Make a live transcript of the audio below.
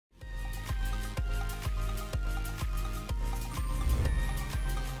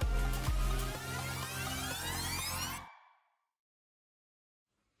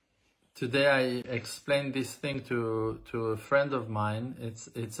Today I explained this thing to a friend of mine.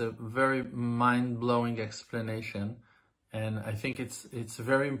 It's a very mind-blowing explanation, and I think it's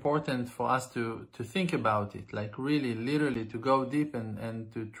very important for us to think about it, like really, literally, to go deep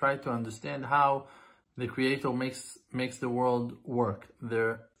and to try to understand how the Creator makes the world work.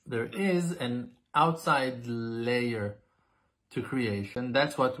 There is an outside layer to creation.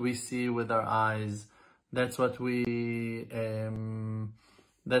 That's what we see with our eyes. That's what we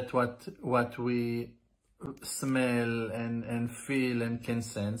what we smell and feel and can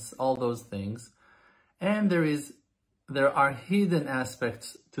sense, all those things. And there are hidden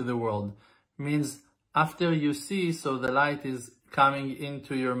aspects to the world. Means after you see, so the light is coming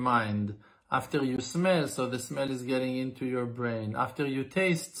into your mind. After you smell, so the smell is getting into your brain. After you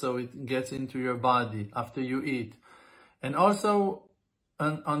taste, so it gets into your body. After you eat. And also,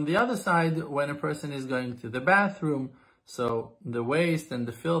 on the other side, when a person is going to the bathroom, so the waste and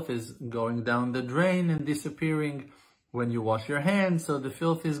the filth is going down the drain and disappearing. When you wash your hands, so the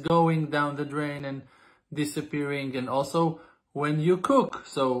filth is going down the drain and disappearing. And also when you cook,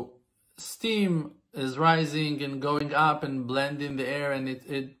 so steam is rising and going up and blending the air, and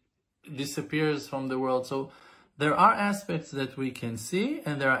it disappears from the world. So there are aspects that we can see,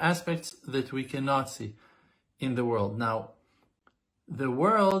 and there are aspects that we cannot see in the world. Now, the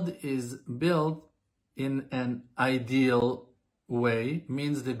world is built in an ideal way,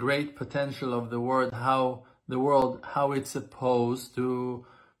 means the great potential of the world, how it's supposed to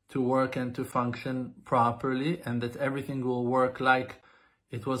work and to function properly, and that everything will work like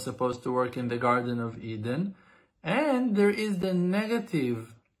it was supposed to work in the Garden of Eden. And there is the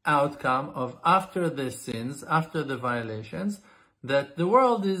negative outcome of after the sins, after the violations, that the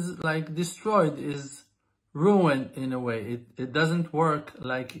world is like destroyed, is ruined in a way. It doesn't work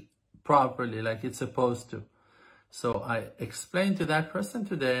like properly, like it's supposed to. So I explained to that person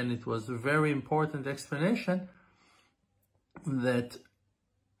today, and it was a very important explanation, that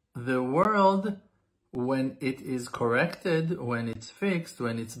the world, when it is corrected, when it's fixed,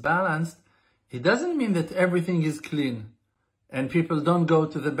 when it's balanced, it doesn't mean that everything is clean and people don't go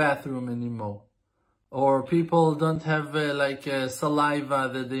to the bathroom anymore, or people don't have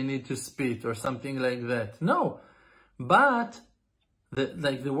saliva that they need to spit or something like that. No, but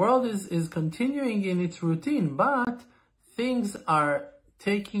the world is continuing in its routine, but things are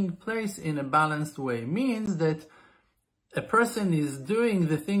taking place in a balanced way. Means that a person is doing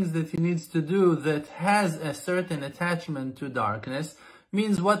the things that he needs to do that has a certain attachment to darkness.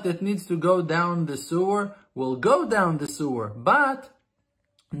 Means what that needs to go down the sewer will go down the sewer, but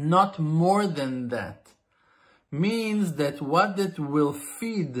not more than that. Means that what that will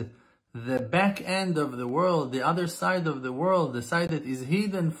feed the back end of the world, the other side of the world, the side that is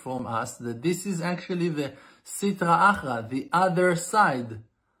hidden from us, that this is actually the sitra achra, the other side,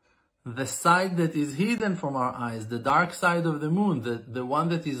 the side that is hidden from our eyes, the dark side of the moon, the one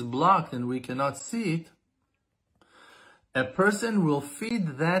that is blocked and we cannot see it. A person will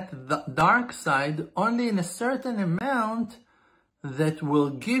feed that dark side only in a certain amount that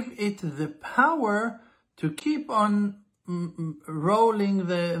will give it the power to keep on rolling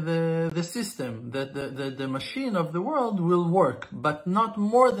the system, that the machine of the world will work, but not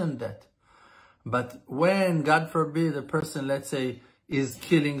more than that. But when, God forbid, a person, let's say, is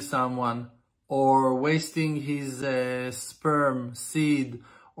killing someone, or wasting his sperm, seed,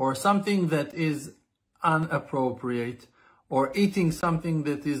 or something that is inappropriate, or eating something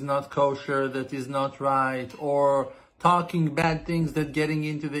that is not kosher, that is not right, or talking bad things that getting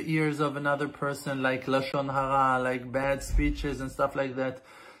into the ears of another person, like lashon hara, like bad speeches and stuff like that.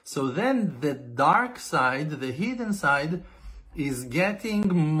 So then the dark side, the hidden side, is getting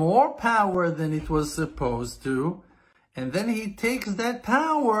more power than it was supposed to. And then he takes that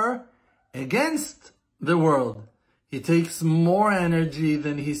power against the world. He takes more energy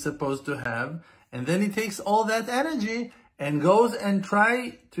than he's supposed to have. And then he takes all that energy and goes and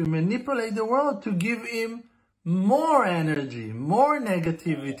try to manipulate the world to give him more energy, more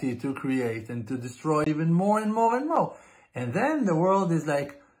negativity to create and to destroy even more and more and more. And then the world is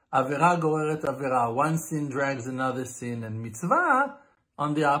like avera goreret avera. One sin drags another sin, and mitzvah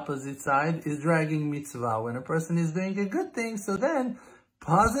on the opposite side is dragging mitzvah. When a person is doing a good thing, so then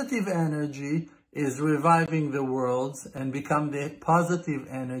positive energy is reviving the worlds and become the positive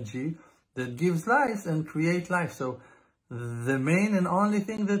energy that gives life and create life. So the main and only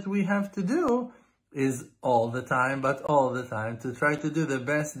thing that we have to do is all the time to try to do the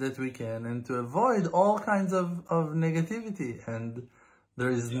best that we can and to avoid all kinds of negativity. And there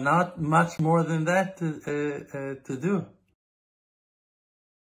is not much more than that to do.